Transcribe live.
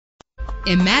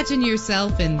Imagine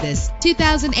yourself in this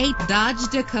 2008 Dodge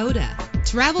Dakota.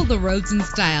 Travel the roads in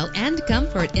style and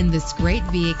comfort in this great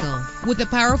vehicle with a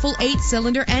powerful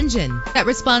 8-cylinder engine that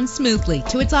responds smoothly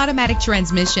to its automatic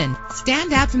transmission.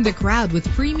 Stand out from the crowd with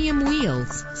premium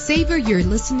wheels. Savor your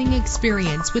listening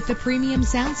experience with the premium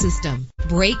sound system.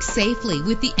 Brake safely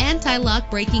with the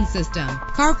anti-lock braking system.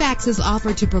 Carfax is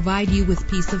offered to provide you with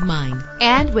peace of mind.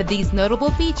 And with these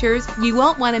notable features, you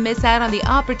won't want to miss out on the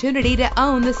opportunity to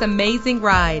own this amazing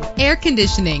ride. Air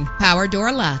conditioning, power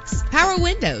door locks, power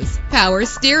windows, power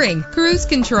steering, cruise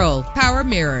control, power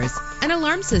mirrors, an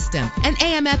alarm system, an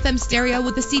AM/FM stereo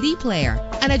with a CD player,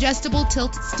 an adjustable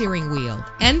tilt steering wheel.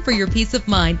 And for your peace of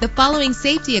mind, the following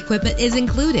safety equipment is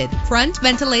included: front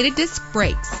ventilated disc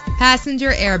brakes,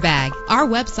 passenger airbag. Our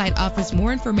website offers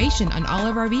more information on all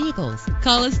of our vehicles.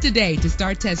 Call us today to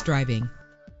start test driving.